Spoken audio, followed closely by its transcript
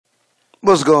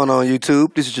What's going on,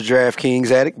 YouTube? This is your DraftKings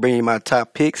addict bringing you my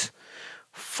top picks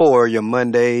for your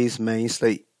Monday's main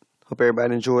slate. Hope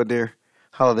everybody enjoyed their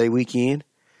holiday weekend.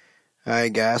 All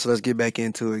right, guys, so let's get back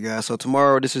into it, guys. So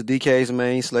tomorrow, this is DK's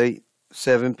main slate,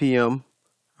 7 p.m.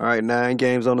 All right, 9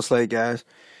 games on the slate, guys.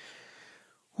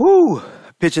 Woo!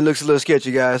 Pitching looks a little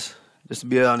sketchy, guys, just to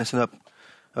be honest and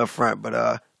up front.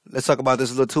 But let's talk about this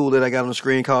little tool that I got on the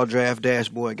screen called Draft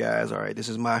Dashboard, guys. All right, this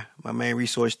is my main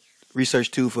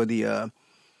research tool for the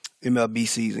MLB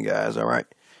season, guys. All right,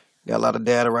 got a lot of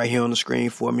data right here on the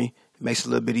screen for me. It makes it a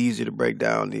little bit easier to break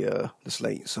down the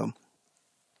slate. So, all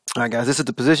right, guys, this is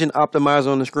the position optimizer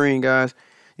on the screen, guys.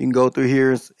 You can go through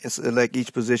here and select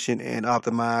each position and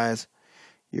optimize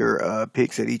your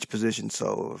picks at each position.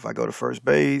 So if I go to first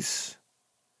base,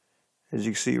 as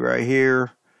you can see right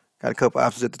here, got a couple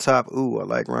options at the top. Ooh, I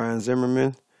like Ryan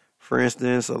Zimmerman, for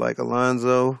instance. I like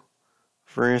Alonso,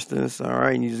 for instance. All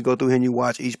right, and you just go through here and you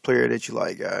watch each player that you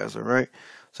like, guys. All right,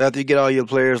 so after you get all your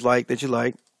players that you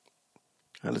like,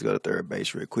 all right, let's go to third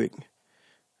base real quick.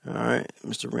 All right,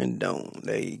 Mr. Rendon,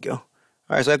 there you go. All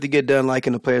right, so after you get done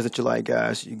liking the players that you like,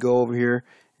 guys, you go over here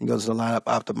and go to the lineup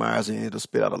optimizer, and it'll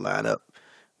spit out a lineup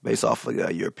based off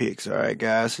of your picks. All right,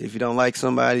 guys, if you don't like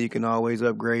somebody, you can always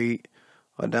upgrade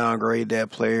or downgrade that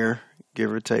player,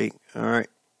 give or take. All right.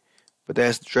 But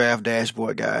that's the Draft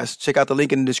Dashboard, guys. Check out the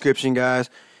link in the description, guys.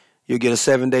 You'll get a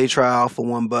 7-day trial for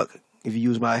 $1 if you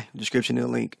use my description in the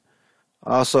link.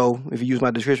 Also, if you use my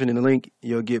description in the link,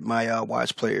 you'll get my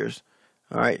watch players.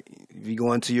 All right. If you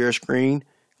go into your screen,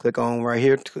 click on right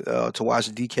here to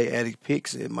watch DK Addict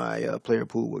picks, and my player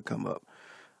pool would come up.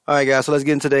 All right, guys. So let's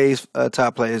get into today's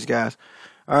top players, guys.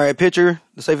 All right, pitcher.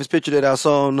 The safest pitcher that I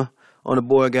saw on the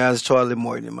board, guys, is Charlie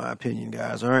Morton, in my opinion,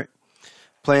 guys. All right.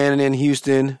 Playing in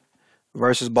Houston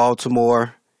versus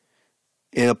Baltimore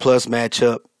in a plus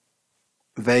matchup.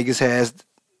 Vegas has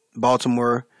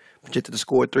Baltimore projected to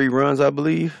score 3 runs, I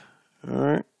believe. All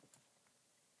right.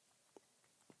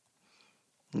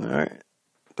 All right.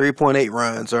 3.8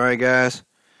 runs. All right, guys.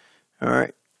 All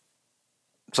right.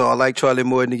 So I like Charlie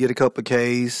Morton to get a couple of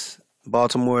Ks.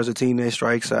 Baltimore is a team that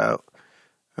strikes out.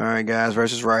 All right, guys,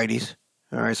 versus righties.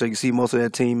 All right, so you can see most of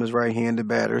that team is right-handed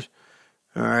batters.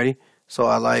 All righty. So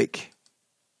I like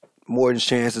Morton's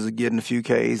chances of getting a few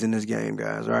Ks in this game,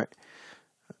 guys. All right.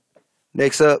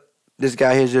 Next up, this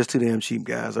guy here is just too damn cheap,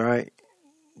 guys. All right.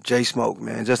 Jay Smoke,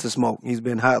 man. Just a Smoke. He's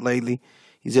been hot lately.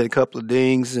 He's had a couple of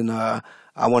dings, and I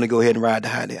want to go ahead and ride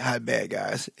the hot bag,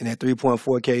 guys. And at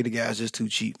 3.4K, the guy's just too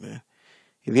cheap, man.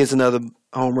 If he hits another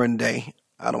home run day,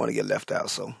 I don't want to get left out.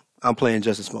 So I'm playing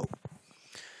Justin Smoke.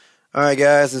 All right,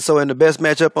 guys. And so in the best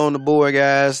matchup on the board,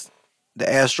 guys, the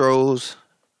Astros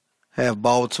have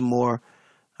Baltimore.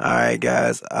 All right,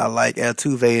 guys. I like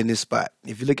Altuve in this spot.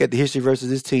 If you look at the history versus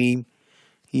this team,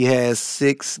 he has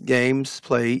 6 games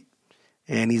played,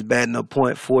 and he's batting a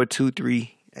 .423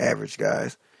 average,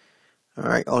 guys. All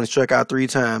right. Only struck out 3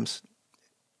 times.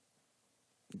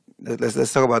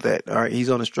 Let's talk about that. All right. He's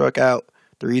only struck out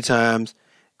 3 times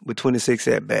with 26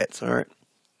 at-bats. All right.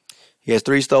 He has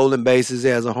 3 stolen bases. He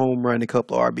has a home run and a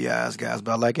couple of RBIs, guys.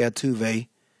 But I like Altuve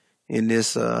in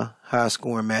this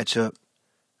high-scoring matchup.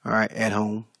 All right, at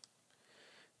home.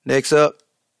 Next up,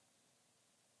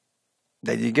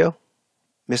 there you go,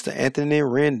 Mr. Anthony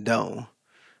Rendon.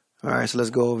 All right, so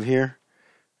let's go over here.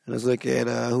 Let's look at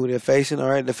who they're facing. All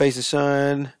right, they're facing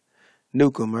Sean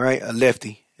Newcomb, all right, a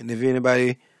lefty. And if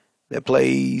anybody that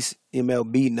plays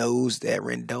MLB knows that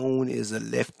Rendon is a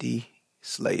lefty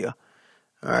slayer.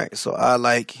 All right, so I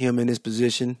like him in this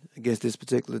position against this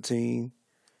particular team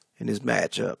in this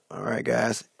matchup. All right,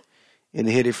 guys, in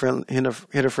the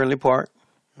hitter-friendly park.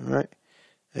 All right,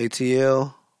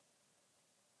 ATL.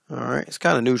 All right, it's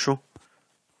kind of neutral,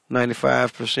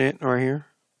 95% right here.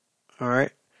 All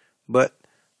right, but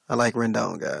I like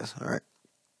Rendon, guys. All right,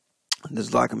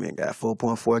 just lock him in, guy.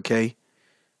 4.4K.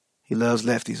 He loves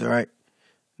lefties. All right.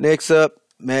 Next up,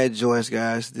 Matt Joyce,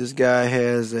 guys. This guy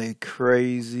has a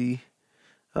crazy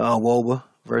WOBA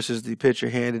versus the pitcher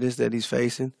handedness that he's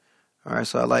facing. All right,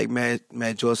 so I like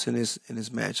Matt Joyce in this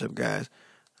matchup, guys.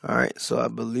 All right, so I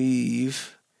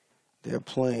believe they're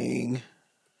playing.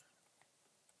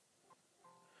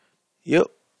 Yep,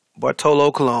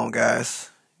 Bartolo Colon,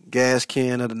 guys. Gas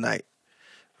can of the night.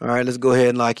 All right, let's go ahead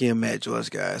and lock in Matt Joyce,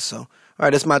 guys. So, all right,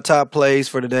 that's my top plays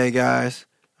for today, guys.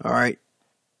 All right,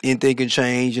 anything can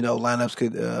change. You know, lineups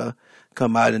could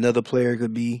come out. Another player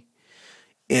could be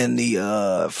in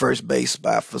the first base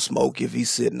spot for Smoke if he's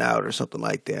sitting out or something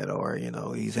like that, or, you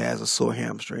know, he has a sore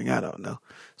hamstring. I don't know.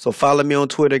 So follow me on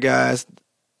Twitter, guys.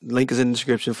 Link is in the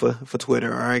description for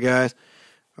Twitter. All right, guys.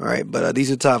 All right, but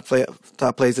these are top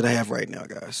plays that I have right now,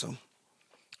 guys. So,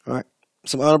 all right.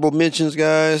 some honorable mentions,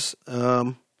 guys.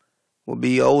 Will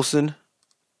be Olsen,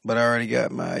 but I already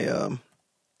got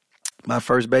my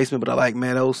first baseman. But I like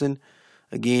Matt Olsen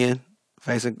again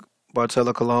facing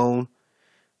Bartolo Colon.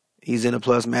 He's in a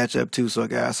plus matchup too, so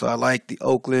guys. So I like the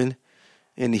Oakland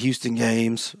and the Houston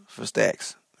games for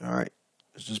stacks. All right,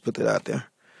 let's just put that out there.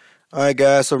 All right,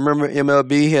 guys. So remember,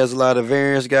 MLB has a lot of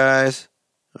variance, guys.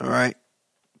 All right,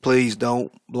 please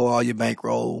don't blow all your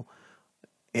bankroll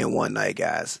in one night,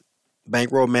 guys.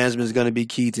 Bankroll management is going to be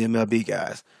key to MLB,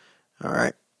 guys. All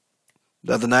right.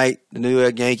 The other night, the New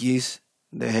York Yankees,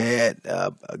 they had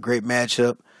a great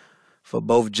matchup for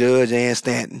both Judge and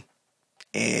Stanton.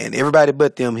 And everybody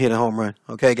but them hit a home run.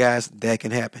 Okay, guys? That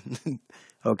can happen.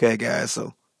 Okay, guys?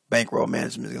 So bankroll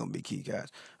management is going to be key, guys.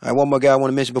 All right, one more guy I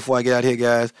want to mention before I get out here,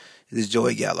 guys. This is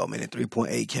Joey Gallo, man, at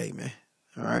 3.8K, man.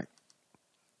 All right?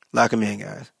 Lock him in,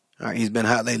 guys. All right, he's been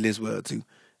hot lately as well, too.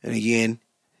 And again,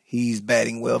 he's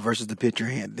batting well versus the pitcher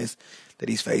hand that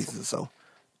he's facing. So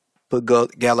put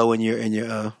Gallo in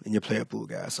your player pool,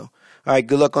 guys. So all right,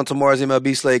 good luck on tomorrow's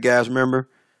MLB slate, guys. Remember,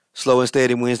 slow and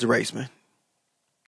steady wins the race, man.